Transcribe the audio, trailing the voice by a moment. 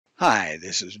Hi,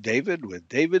 this is David with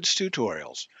David's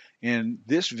Tutorials. In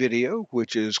this video,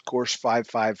 which is course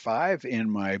 555 in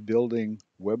my Building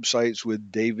Websites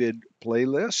with David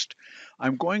playlist,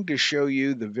 I'm going to show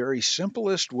you the very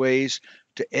simplest ways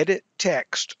to edit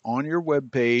text on your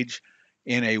web page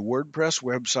in a WordPress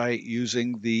website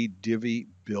using the Divi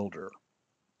Builder.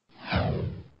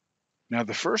 Now,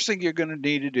 the first thing you're going to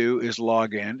need to do is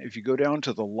log in. If you go down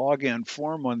to the login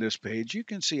form on this page, you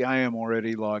can see I am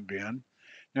already logged in.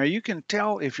 Now you can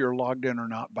tell if you're logged in or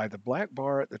not by the black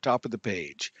bar at the top of the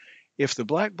page. If the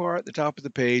black bar at the top of the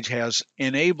page has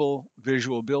Enable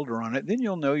Visual Builder on it, then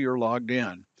you'll know you're logged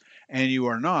in and you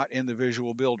are not in the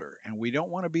Visual Builder. And we don't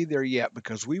want to be there yet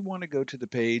because we want to go to the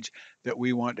page that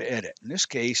we want to edit. In this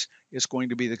case, it's going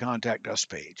to be the Contact Us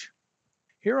page.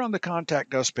 Here on the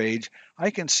Contact Us page, I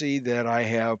can see that I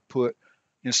have put,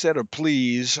 instead of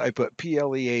please, I put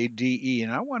PLEADE,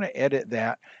 and I want to edit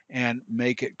that and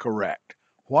make it correct.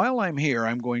 While I'm here,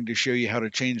 I'm going to show you how to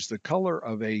change the color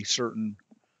of a certain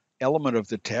element of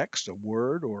the text, a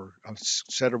word or a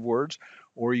set of words,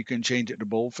 or you can change it to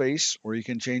boldface, or you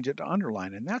can change it to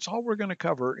underline. And that's all we're going to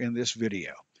cover in this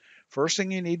video. First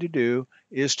thing you need to do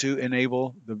is to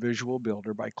enable the Visual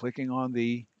Builder by clicking on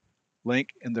the link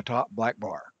in the top black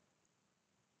bar.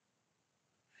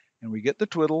 And we get the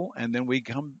twiddle, and then we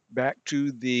come back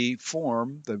to the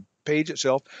form, the page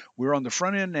itself. We're on the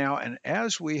front end now, and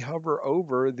as we hover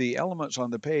over the elements on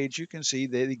the page, you can see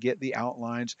they get the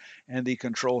outlines and the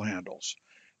control handles.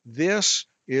 This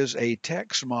is a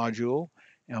text module.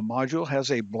 A module has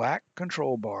a black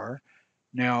control bar.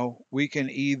 Now we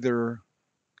can either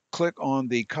click on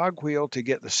the cogwheel to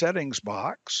get the settings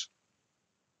box,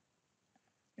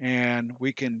 and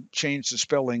we can change the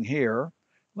spelling here.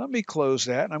 Let me close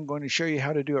that, and I'm going to show you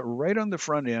how to do it right on the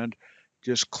front end.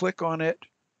 Just click on it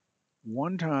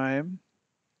one time,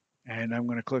 and I'm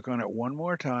going to click on it one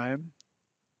more time,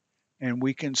 and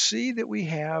we can see that we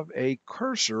have a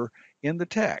cursor in the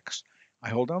text. I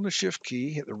hold down the Shift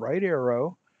key, hit the right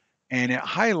arrow, and it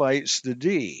highlights the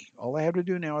D. All I have to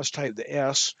do now is type the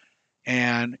S,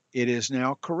 and it is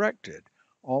now corrected.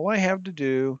 All I have to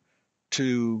do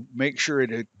to make sure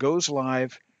it goes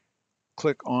live,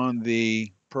 click on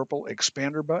the purple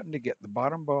expander button to get the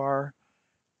bottom bar,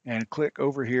 and click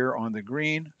over here on the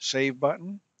green save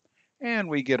button, and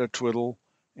we get a twiddle,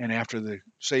 and after the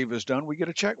save is done we get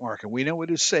a check mark, and we know it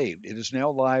is saved. It is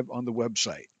now live on the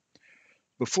website.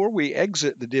 Before we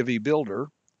exit the Divi Builder,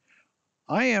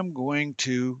 I am going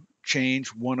to change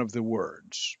one of the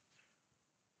words.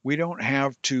 We don't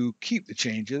have to keep the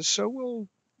changes, so we'll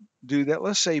do that.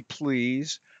 Let's say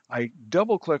please. I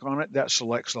double click on it, that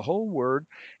selects the whole word,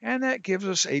 and that gives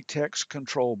us a text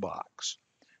control box.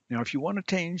 Now, if you want to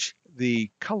change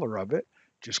the color of it,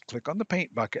 just click on the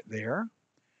paint bucket there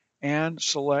and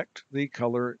select the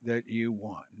color that you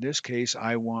want. In this case,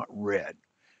 I want red.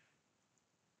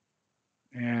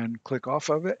 And click off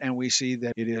of it, and we see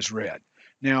that it is red.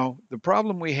 Now, the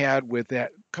problem we had with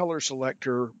that color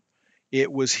selector, it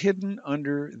was hidden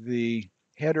under the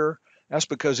header. That's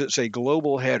because it's a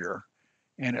global header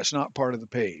and it's not part of the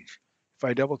page. If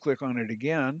I double click on it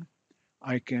again,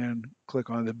 I can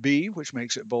click on the B, which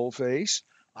makes it boldface.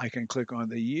 I can click on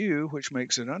the U, which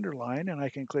makes it underline, and I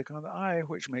can click on the I,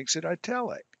 which makes it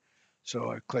italic.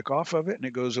 So I click off of it and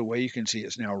it goes away. You can see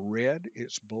it's now red,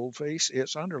 it's boldface,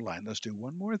 it's underlined. Let's do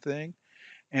one more thing.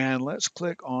 And let's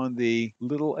click on the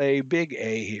little a, big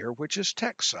A here, which is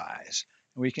text size.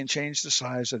 We can change the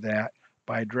size of that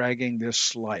by dragging this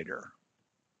slider.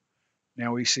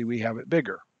 Now we see we have it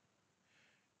bigger.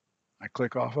 I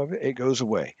click off of it, it goes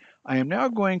away. I am now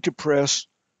going to press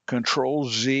Control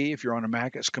Z. If you're on a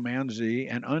Mac, it's Command Z,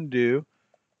 and undo.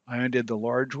 I undid the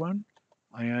large one.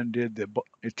 I undid the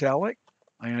italic.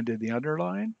 I undid the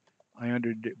underline. I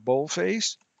undid the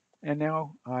boldface. And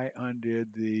now I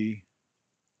undid the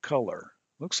color.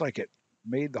 Looks like it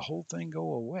made the whole thing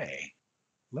go away.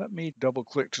 Let me double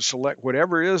click to select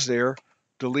whatever is there,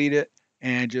 delete it,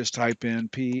 and just type in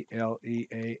PLEASE.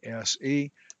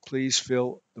 Please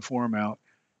fill the form out.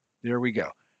 There we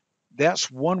go. That's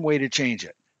one way to change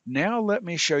it. Now let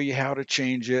me show you how to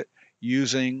change it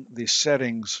using the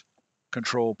settings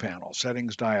control panel,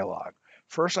 settings dialog.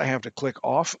 First, I have to click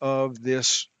off of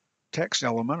this text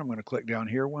element. I'm going to click down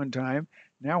here one time.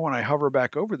 Now when I hover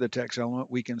back over the text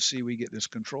element, we can see we get this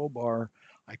control bar.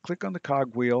 I click on the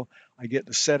cogwheel, I get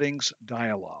the settings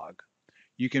dialog.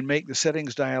 You can make the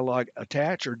settings dialog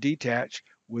attach or detach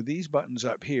with these buttons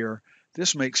up here.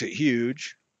 This makes it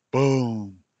huge.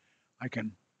 Boom. I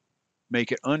can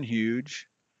make it unhuge,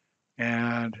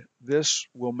 and this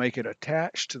will make it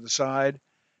attached to the side,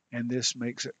 and this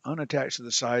makes it unattached to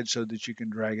the side so that you can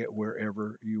drag it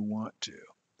wherever you want to.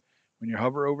 When you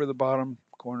hover over the bottom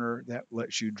corner, that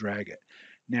lets you drag it.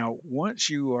 Now, once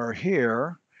you are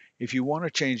here, if you want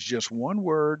to change just one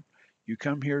word, you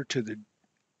come here to the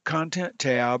Content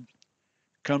tab,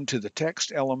 come to the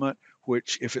text element,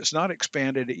 which if it's not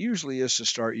expanded, it usually is to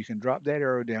start. You can drop that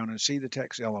arrow down and see the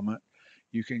text element.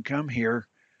 You can come here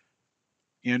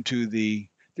into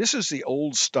this is the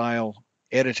old style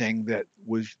editing that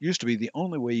used to be the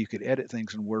only way you could edit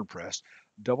things in WordPress.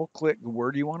 Double click the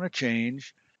word you want to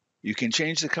change. You can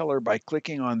change the color by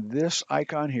clicking on this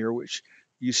icon here, which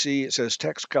you see it says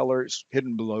text color. It's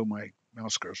hidden below my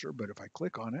mouse cursor, but if I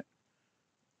click on it,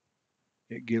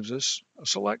 it gives us a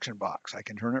selection box. I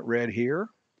can turn it red here.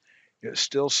 It's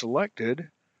still selected,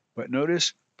 but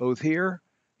notice both here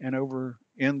and over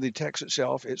in the text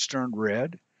itself, it's turned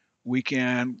red. We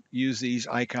can use these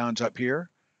icons up here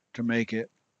to make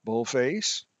it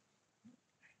boldface.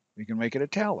 We can make it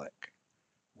italic.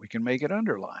 We can make it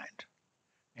underlined.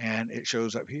 And it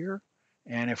shows up here.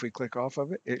 And if we click off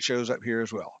of it, it shows up here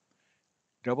as well.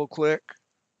 Double click.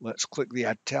 Let's click the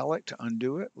italic to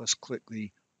undo it. Let's click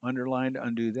the underline to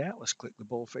undo that. Let's click the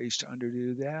boldface to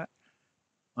undo that.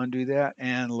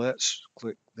 And let's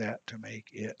click that to make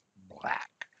it black.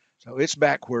 So it's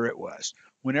back where it was.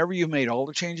 Whenever you've made all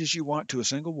the changes you want to a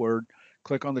single word,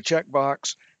 click on the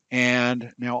checkbox,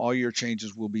 and now all your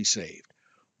changes will be saved.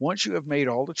 Once you have made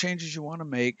all the changes you want to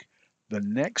make, the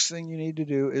next thing you need to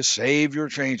do is save your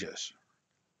changes.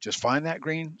 Just find that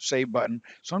green save button.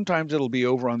 Sometimes it'll be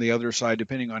over on the other side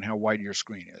depending on how wide your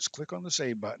screen is. Click on the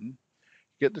save button,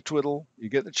 get the twiddle, you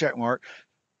get the check mark.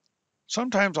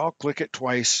 Sometimes I'll click it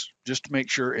twice just to make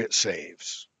sure it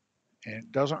saves. And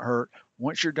it doesn't hurt.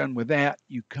 Once you're done with that,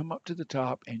 you come up to the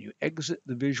top and you exit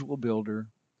the Visual Builder,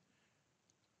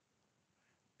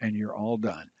 and you're all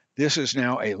done. This is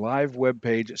now a live web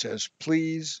page. It says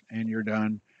please, and you're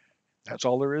done. That's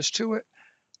all there is to it.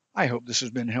 I hope this has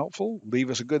been helpful.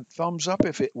 Leave us a good thumbs up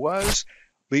if it was.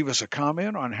 Leave us a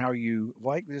comment on how you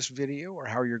like this video or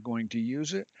how you're going to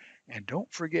use it. And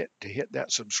don't forget to hit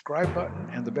that subscribe button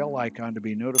and the bell icon to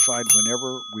be notified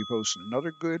whenever we post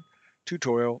another good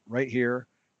tutorial right here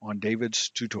on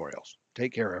David's Tutorials.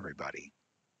 Take care, everybody.